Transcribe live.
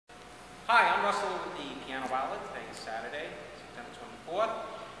Austin with the Piano Outlet. Today is Saturday, September 24th,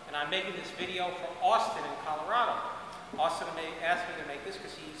 and I'm making this video for Austin in Colorado. Austin asked me to make this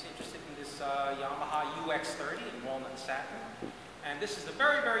because he's interested in this Yamaha UX30 in walnut satin. And this is the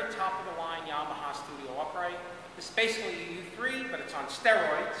very, very top of the line Yamaha Studio upright. This is basically a U3, but it's on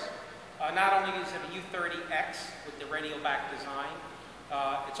steroids. Not only is it a U30X with the radial back design,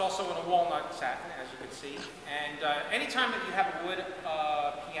 it's also in a walnut satin, as you can see. And anytime that you have a wood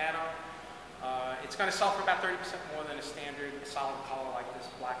piano, it's going to sell for about 30% more than a standard solid color like this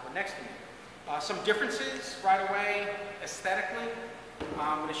black one next to me. Some differences right away, aesthetically.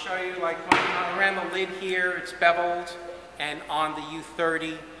 I'm going to show you, like around the lid here, it's beveled, and on the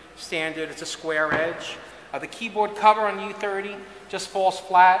U30 standard, it's a square edge. The keyboard cover on the U30 just falls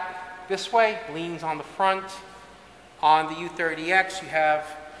flat this way, leans on the front. On the U30X, you have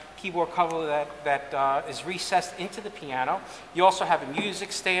keyboard cover that is recessed into the piano. You also have a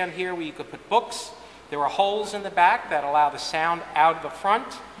music stand here where you could put books. There are holes in the back that allow the sound out of the front,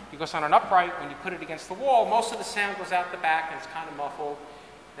 because on an upright, when you put it against the wall, most of the sound goes out the back and it's kind of muffled,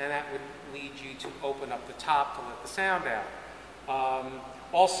 and that would lead you to open up the top to let the sound out.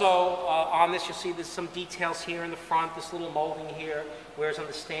 Also, on this, you'll see there's some details here in the front, this little molding here, whereas on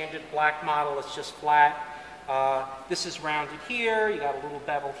the standard black model, it's just flat. This is rounded here, you got a little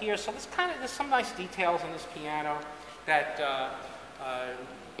bevel here, so there's some nice details on this piano that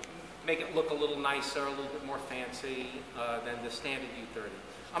make it look a little nicer, a little bit more fancy than the standard U30.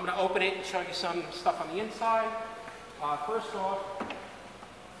 I'm going to open it and show you some stuff on the inside. First off,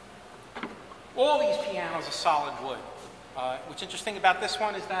 all these pianos are solid wood. What's interesting about this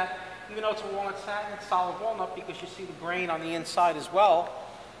one is that even though it's a walnut satin, it's solid walnut because you see the grain on the inside as well.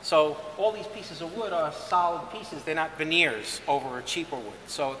 So all these pieces of wood are solid pieces. They're not veneers over a cheaper wood.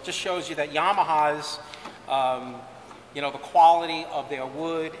 So it just shows you that Yamaha's, the quality of their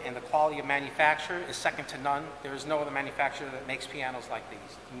wood and the quality of manufacture is second to none. There is no other manufacturer that makes pianos like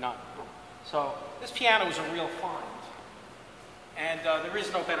these. None. So this piano is a real find. And there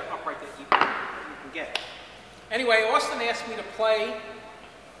is no better upright that you can get. Anyway, Austin asked me to play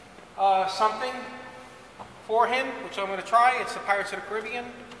something for him, which I'm going to try. It's the Pirates of the Caribbean.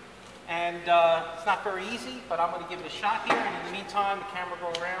 And it's not very easy, but I'm going to give it a shot here. And in the meantime, the camera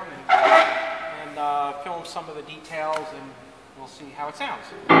will go around and film some of the details, and we'll see how it sounds.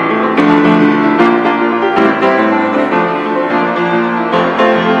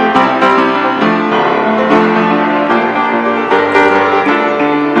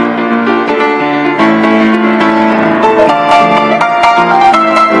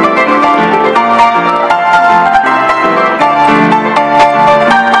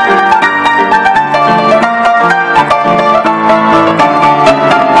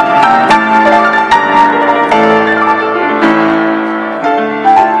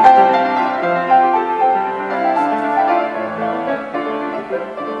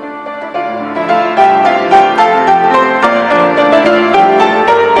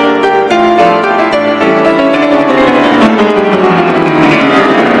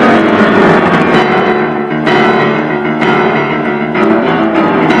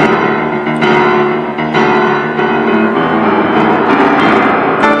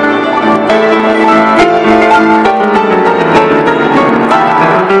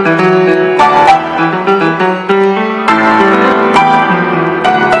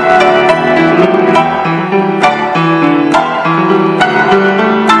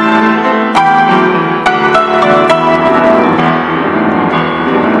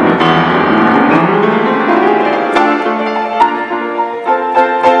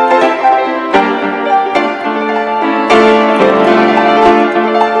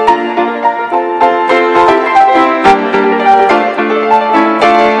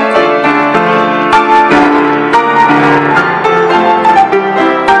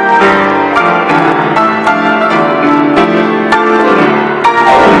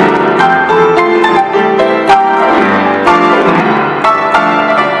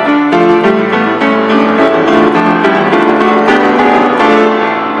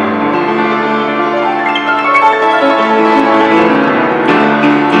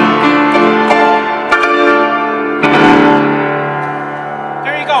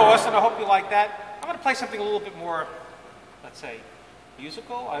 I'm going to play something a little bit more, let's say,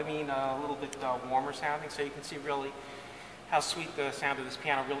 musical. I mean, a little bit warmer sounding, so you can see really how sweet the sound of this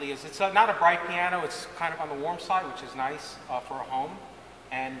piano really is. It's not a bright piano. It's kind of on the warm side, which is nice for a home.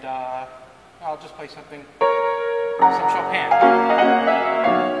 And I'll just play some Chopin.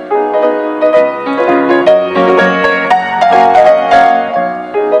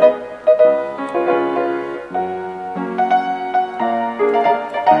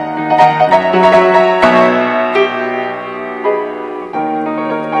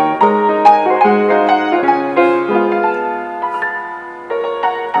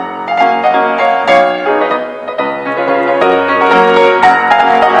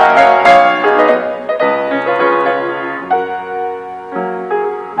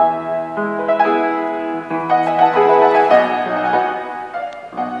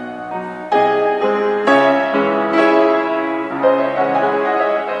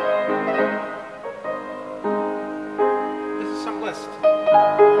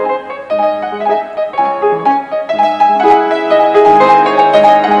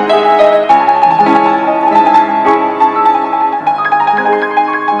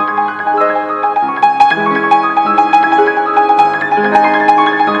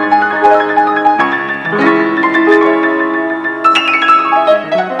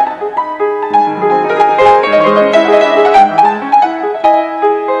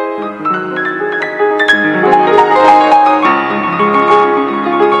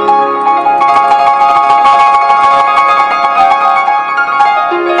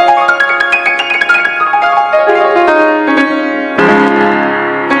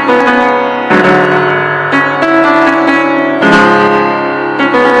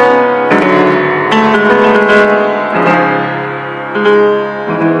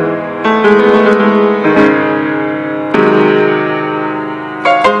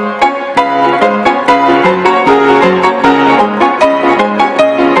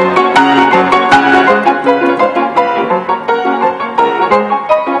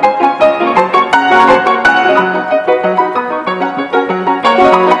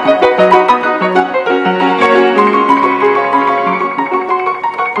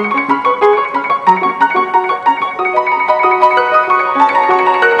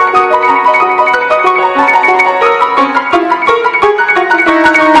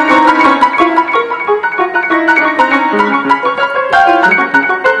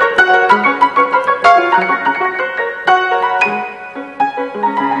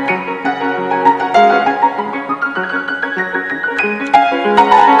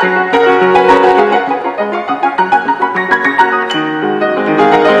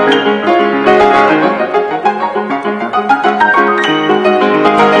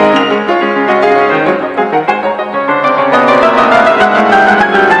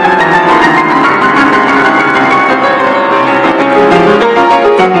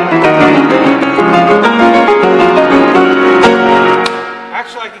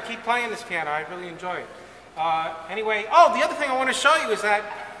 Anyway, oh, the other thing I want to show you is that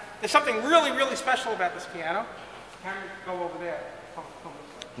there's something really, really special about this piano. Camera, go over there. Come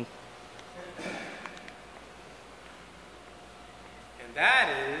this way. And that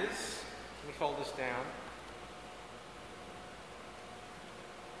is, let me fold this down.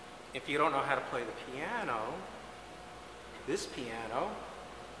 If you don't know how to play the piano, this piano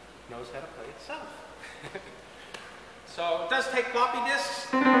knows how to play itself. So it does take floppy disks.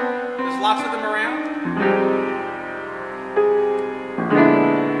 There's lots of them around.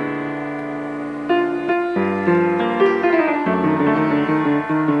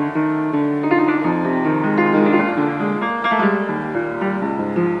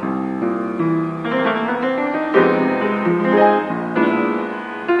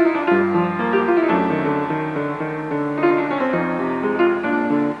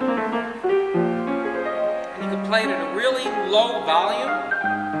 Play it at a really low volume.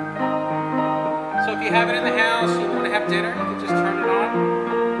 So if you have it in the house, you want to have dinner, you can just turn it on.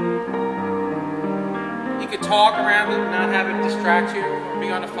 You could talk around it, not have it distract you, or be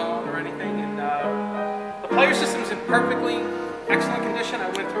on the phone or anything. And the player system is in perfectly excellent condition. I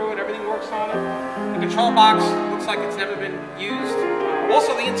went through it, everything works on it. The control box looks like it's never been used.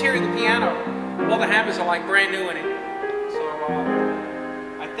 Also the interior of the piano, all the hammers are like brand new in it. So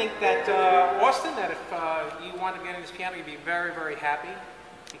I think that Austin, that if you want to get in this piano, you'd be very, very happy,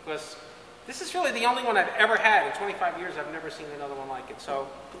 because this is really the only one I've ever had. In 25 years, I've never seen another one like it. So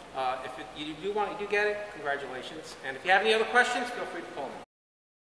if you do get it, congratulations. And if you have any other questions, feel free to call me.